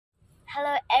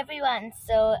Hello everyone.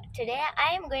 So today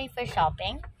I am going for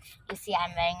shopping. You see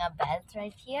I'm wearing a belt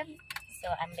right here. So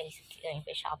I'm basically going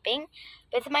for shopping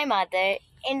with my mother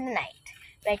in the night.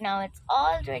 Right now it's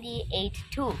already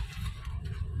 8:02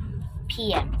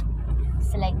 p.m.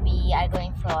 So we are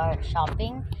going for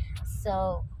shopping.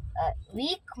 So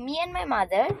me and my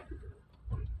mother,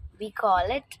 we call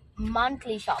it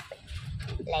monthly shopping.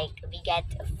 We get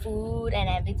food and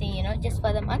everything, just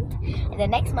for the month, and the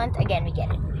next month again we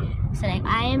get it. So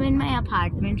I am in my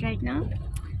apartment right now.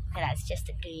 That's just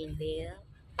a green veil.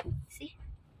 See?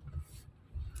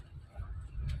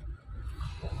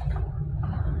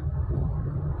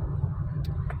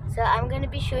 So I'm gonna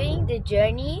be showing the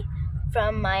journey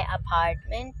from my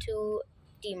apartment to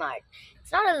D-Mart.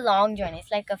 It's not a long journey,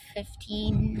 it's like a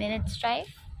 15 minutes drive.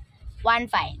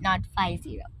 1-5, not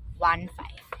 50. 1-5.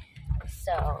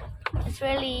 So it's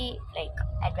really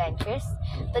adventurous.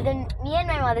 But then me and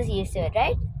my mother's used to it,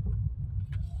 right?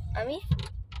 Mommy?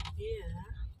 Yeah.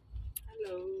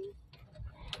 Hello.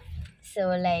 So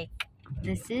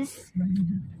this is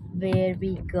where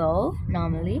we go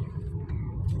normally.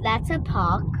 That's a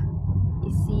park.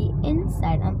 You see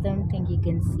inside. I don't think you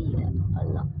can see a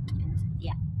lot.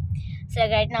 Yeah. So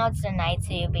right now it's the night,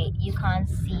 so you can't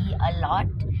see a lot.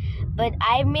 But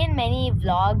I've made many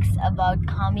vlogs about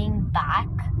coming back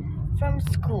from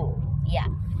school. Yeah.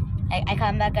 I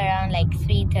come back around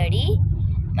 3:30.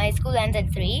 My school ends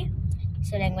at 3.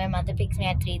 So my mother picks me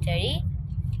at 3:30.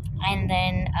 And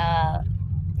then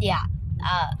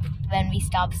when we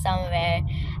stop somewhere,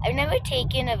 I've never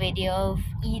taken a video of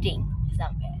eating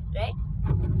somewhere, right?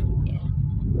 Yeah.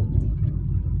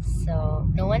 So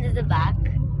no one's at the back.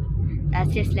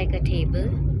 That's just a table.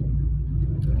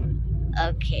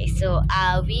 Okay, so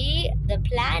the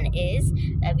plan is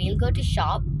that we'll go to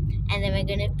shop, and then we're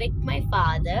gonna pick my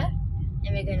father,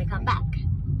 and we're gonna come back.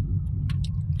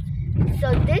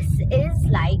 So this is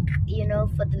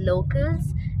for the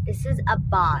locals, this is a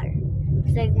bar.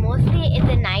 It's mostly in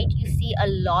the night you see a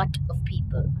lot of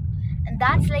people, and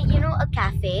that's a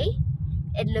cafe.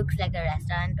 It looks like a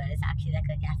restaurant, but it's actually like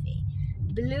a cafe.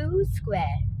 Blue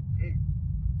Square.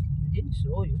 Didn't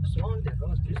show you.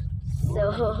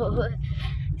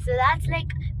 So that's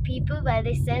people where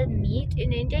they sell meat.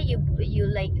 In India, you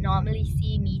normally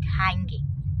see meat hanging.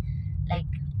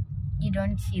 You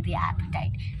don't see the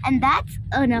appetite. And that's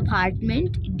an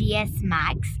apartment, DS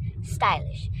Max,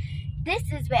 stylish. This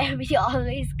is where we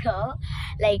always go.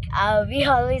 We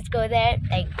always go there.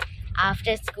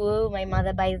 After school, my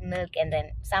mother buys milk, and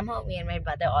then somehow me and my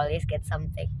brother always get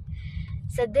something.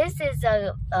 So this is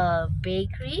a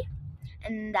bakery,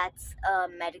 and that's a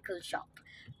medical shop.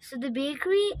 So the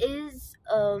bakery is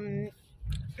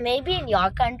maybe in your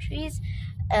countries,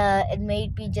 it may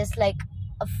be just a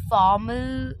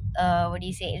formal,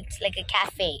 it's like a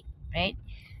cafe, right?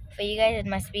 For you guys it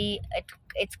must be,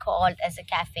 it's called as a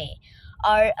cafe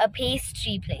or a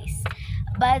pastry place.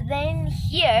 But then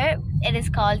here it is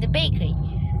called the bakery.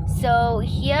 So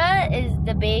here is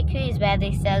the bakery, is where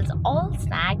they sell all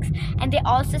snacks, and they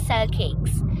also sell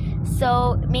cakes.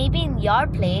 So maybe in your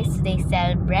place they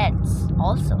sell breads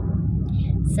also.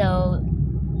 So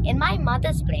in my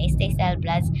mother's place they sell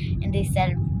breads, and they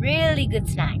sell really good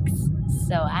snacks.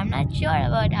 So I'm not sure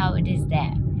about how it is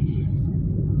there.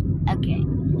 Okay,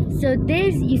 so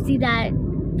this, you see that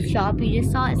shop you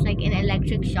just saw, it's an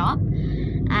electric shop,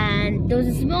 and those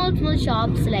are small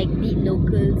shops the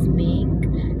locals make,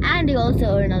 and they also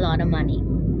earn a lot of money,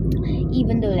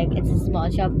 even though it's a small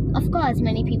shop. Of course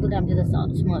many people come to the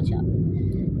small shop.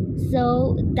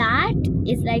 So that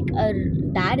is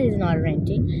that is not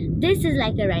renting. This is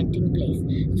a renting place.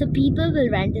 So people will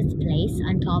rent this place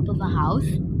on top of a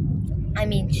house,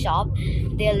 shop.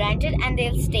 They'll rent it and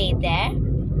they'll stay there.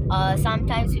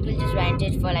 Sometimes people just rent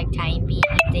it for time being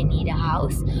if they need a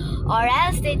house, or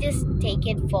else they just take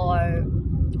it for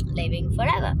living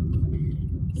forever.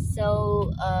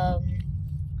 So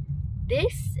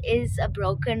this is a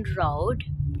broken road.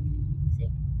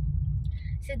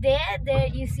 So there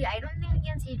you see, I don't think you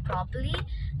can see it properly,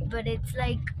 but it's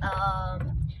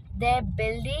they're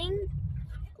building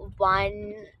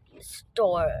one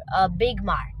store, a big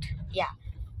mart. Yeah,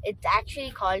 it's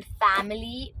actually called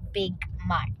Family Big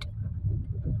Mart.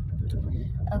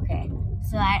 Okay,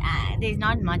 so there's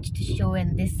not much to show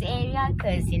in this area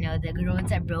because the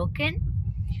roads are broken.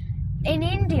 In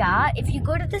India, if you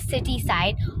go to the city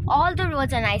side, all the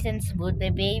roads are nice and smooth.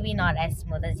 They're maybe not as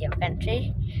smooth as your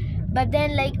country. But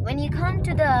then when you come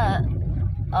to the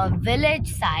village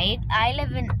side, I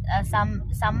live in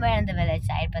somewhere in the village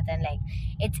side, but then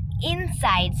it's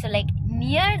inside. So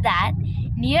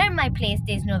near my place,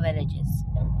 there's no villages.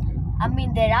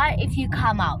 There are if you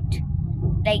come out.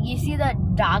 Like you see the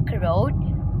dark road,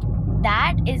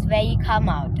 that is where you come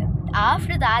out.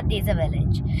 After that, there's a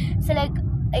village. So like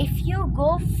if you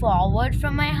go forward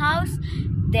from my house,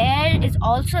 there is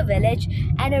also a village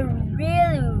and a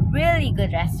really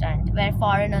good restaurant where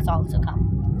foreigners also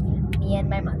come. Me and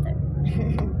my mother.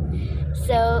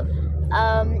 So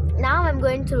now I'm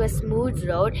going through a smooth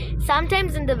road.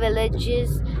 Sometimes in the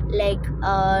villages, like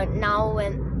now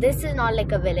when this is not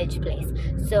like a village place,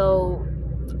 so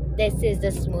this is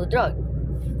the smooth road.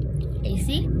 You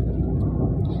see,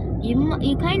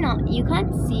 you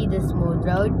can't see the smooth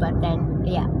road, but then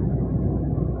yeah.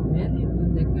 Very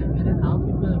good, the camera. How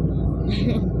people are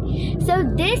seeing? So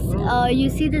this you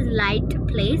see this light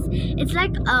place. It's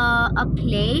like a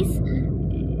place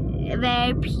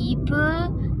where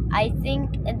people, I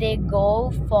think, they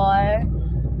go for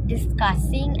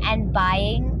discussing and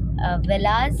buying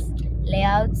villas,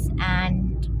 layouts,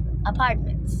 and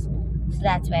apartments. So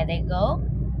that's where they go.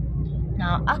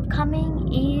 Now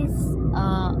upcoming is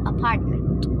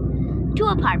apartment. Two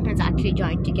apartments actually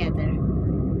joined together.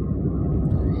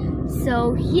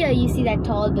 So here you see that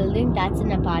tall building, that's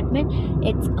an apartment.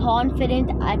 It's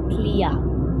Confident Atlia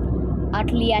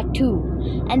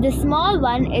 2. And the small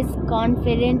one is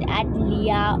Confident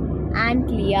Antlia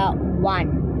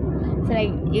 1. So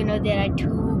like, you know, there are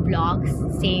two blocks,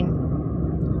 same.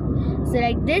 So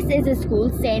like this is a school,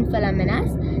 St.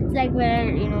 Philomena's. It's like where,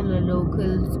 you know, the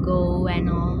locals go and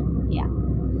all. Yeah.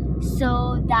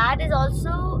 So that is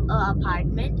also an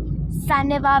apartment,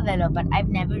 Saneva Villa, but I've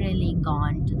never really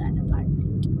gone to that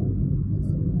apartment.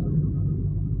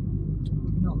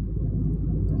 No.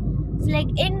 So like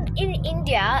in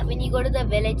India, when you go to the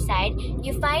village side,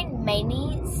 you find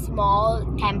many small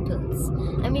temples.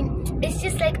 I mean, it's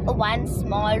just like one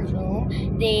small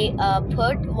room. They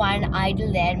put one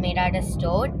idol there made out of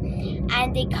stone,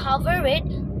 and they cover it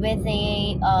with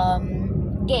a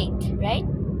gate, right?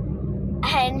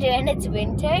 And when it's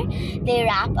winter, they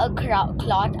wrap a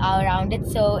cloth around it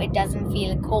so it doesn't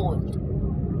feel cold.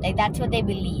 Like that's what they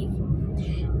believe.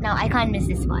 Now I can't miss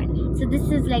this one. So this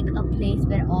is like a place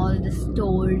where all the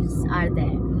stores are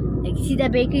there. Like see the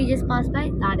bakery you just passed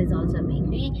by? That is also a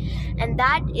bakery. And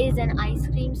that is an ice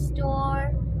cream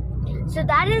store. So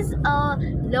that is a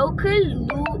local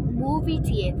movie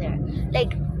theater.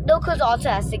 Like locals also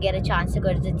has to get a chance to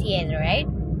go to the theater, right?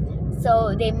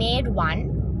 So they made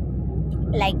one.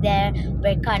 Like there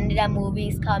where Kannada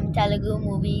movies come, Telugu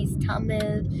movies,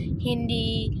 Tamil,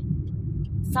 Hindi,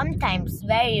 sometimes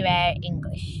very rare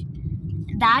English.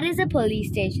 That is a police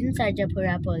station,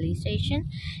 Sarjapura police station.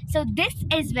 So this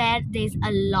is where there's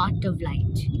a lot of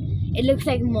light. It looks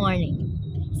like morning.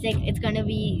 It's like it's gonna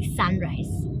be sunrise.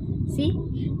 See?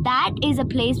 That is a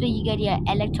place where you get your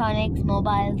electronics,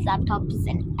 mobiles, laptops,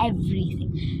 and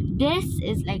everything. This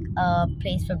is like a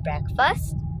place for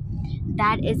breakfast.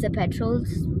 That is a petrol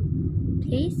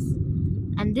place,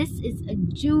 and this is a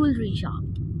jewelry shop.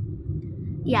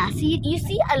 Yeah, see, you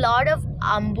see a lot of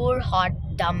Ambur hot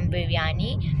dum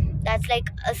biryani. That's like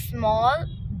a small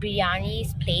biryani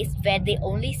place where they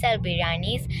only sell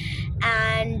biryanis,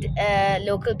 and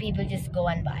local people just go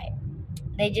and buy.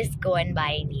 They just go and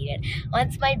buy and eat it.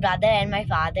 Once my brother and my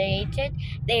father ate it,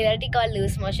 they already got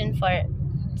loose motion for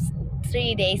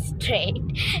 3 days straight.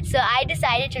 So I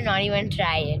decided to not even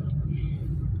try it.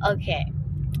 Okay,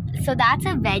 so that's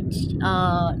a veg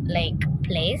like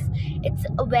place. It's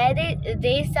where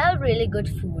they sell really good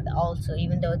food also,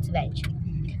 even though it's veg.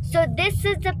 So this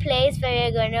is the place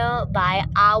where we're gonna buy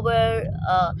our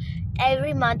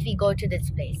every month we go to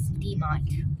this place, D-Mart.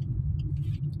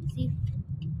 See,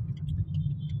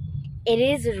 it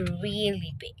is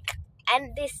really big,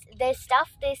 and the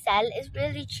stuff they sell is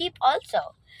really cheap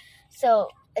also. So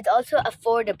it's also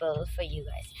affordable for you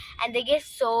guys, and they give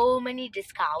so many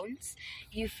discounts.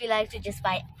 You feel like to just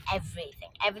buy everything.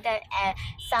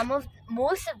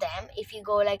 Most of them, if you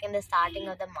go like in the starting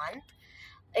of the month,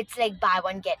 it's like buy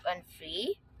one get one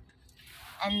free,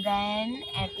 and then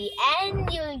at the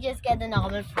end you just get the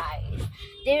normal price.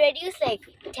 They reduce like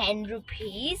 10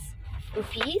 rupees.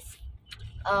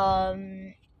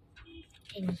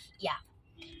 Yeah.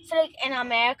 So like in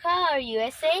America or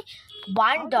USA,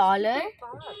 $1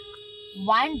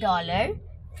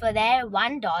 for there,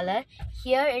 $1.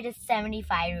 Here it is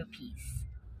 75 rupees.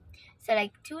 So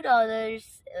like $2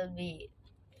 will be,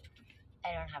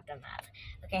 I don't have the math.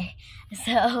 Okay,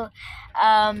 so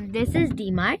this is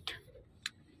D-Mart.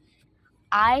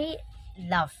 I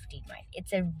love D-Mart.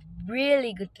 It's a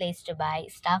really good place to buy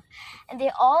stuff, and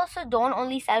they also don't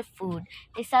only sell food.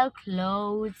 They sell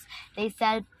clothes, they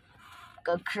sell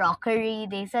crockery,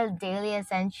 they sell daily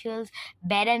essentials,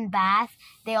 bed and bath.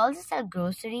 They also sell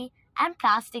grocery and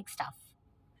plastic stuff.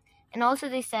 And also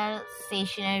they sell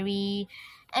stationery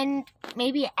and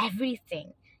maybe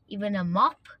everything, even a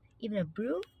mop, even a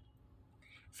broom.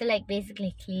 So like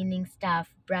basically cleaning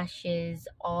stuff, brushes,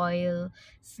 oil,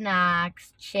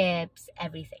 snacks, chips,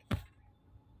 everything.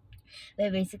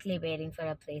 We're basically waiting for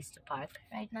a place to park,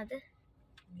 right, Mother?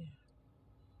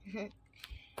 Yeah.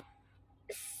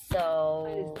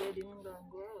 So They didn't go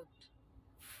out.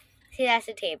 see, that's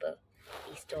a table.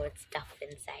 We stored stuff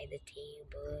inside the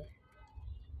table.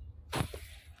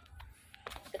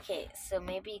 Okay, so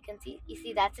maybe you can see. You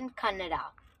see, that's in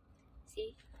Kannada.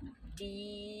 See,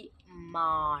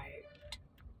 D-Mart.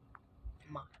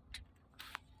 Mart.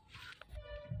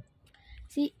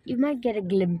 See, you might get a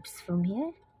glimpse from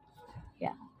here.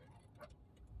 Yeah,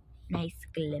 nice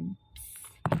glimpse,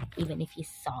 even if you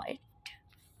saw it.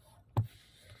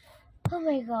 Oh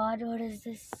my God, what is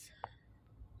this?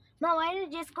 Ma, why did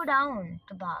it just go down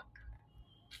to bark?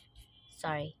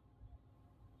 Sorry.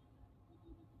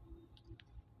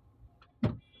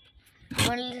 You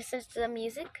want to listen to the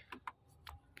music?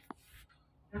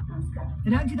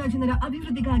 ರಾಜ್ಯದ ಜನರ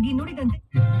ಅಭಿವೃದ್ಧಿಗಾಗಿ ನುಡಿದಂತೆ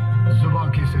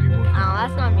Oh,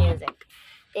 that's not music.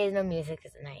 There's no music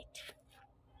tonight.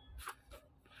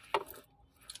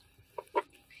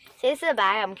 So this is the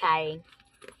bag I'm carrying.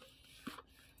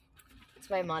 It's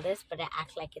my mother's, but I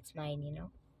act like it's mine, you know.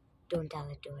 Don't tell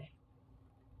it to her.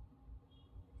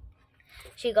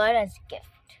 She got it as a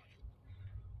gift.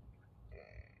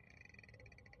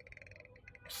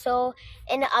 So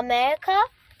in America,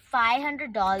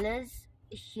 $500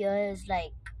 here is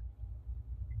like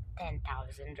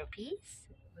 10,000 rupees.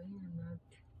 Why not?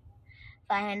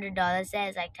 $500 there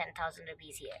is like 10,000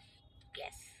 rupees here.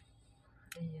 Yes.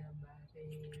 Yeah, but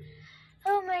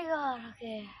Oh my God.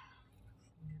 Okay.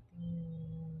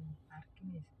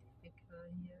 parking is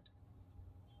difficult here.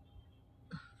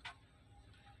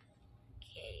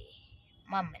 Okay.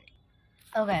 1 minute.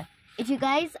 Okay. If you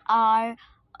guys are,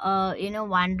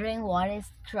 wondering what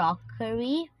is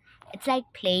crockery, it's like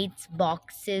plates,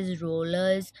 boxes,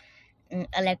 rollers,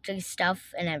 electric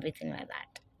stuff, and everything like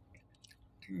that.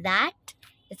 That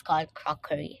is called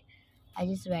crockery. I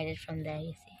just read it from there,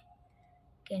 you see.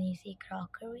 Can you see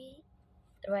crockery?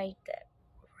 Right there.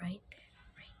 Right there.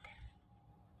 Right there.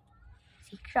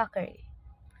 See crockery.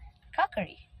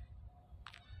 Crockery.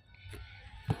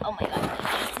 Oh my God.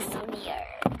 This is so near.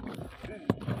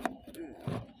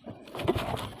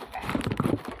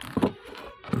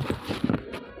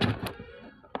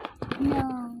 No.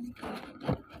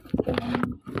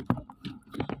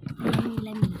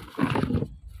 Let me.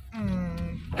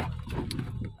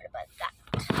 What about that?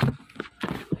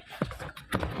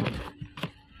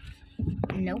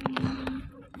 Nope.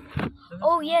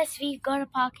 Oh yes, we got a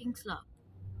parking slot.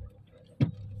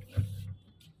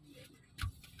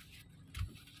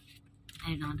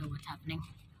 I don't know what's happening.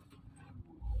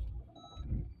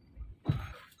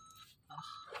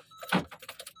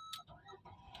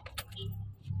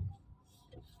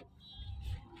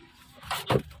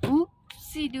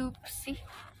 Oopsie doopsie.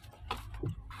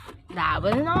 That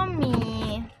was not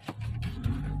me.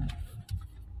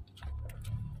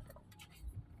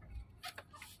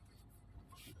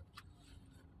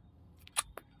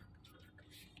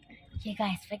 You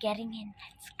guys, we're getting in.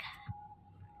 Let's go.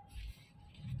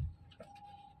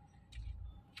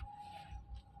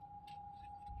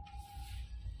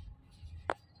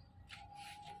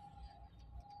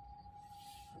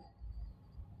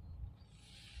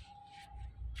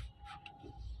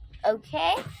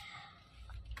 Okay.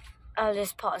 I'll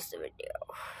just pause the video.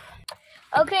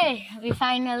 Okay, we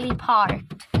finally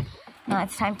parked. Now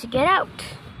it's time to get out.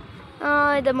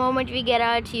 The moment we get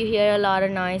out, you hear a lot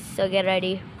of noise, so get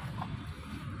ready.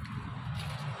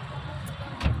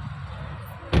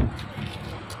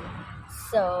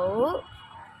 So,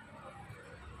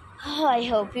 I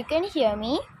hope you can hear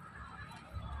me.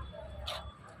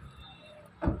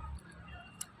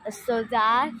 So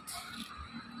that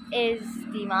is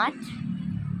the mart.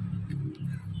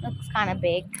 Looks kind of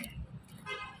big.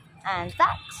 And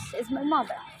that is my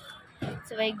mother.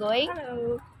 So we're going.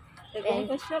 Hello. We're going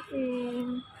for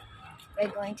shopping. We're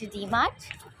going to D-Mart.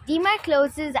 D-Mart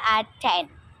closes at 10,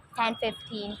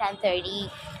 10:15, 10:30,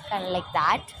 kind of like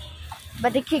that.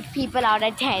 But they kick people out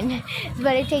at 10.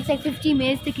 But it takes like 15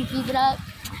 minutes to kick people out.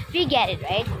 We get it,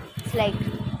 right? It's like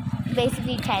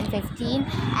basically 10:15,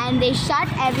 and they shut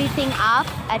everything up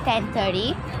at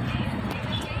 10:30.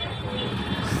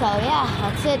 So yeah,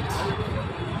 that's it.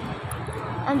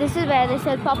 And this is where they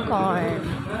sell popcorn.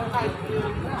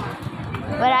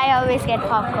 But I always get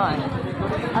popcorn.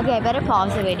 Okay, I better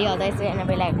pause the video, otherwise they're gonna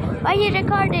be like, why are you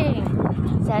recording?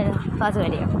 So pause the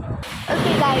video.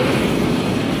 Okay guys,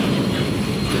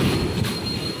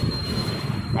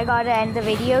 I gotta end the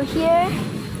video here.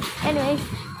 Anyways,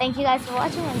 thank you guys for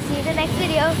watching and see you in the next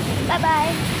video. Bye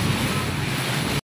bye.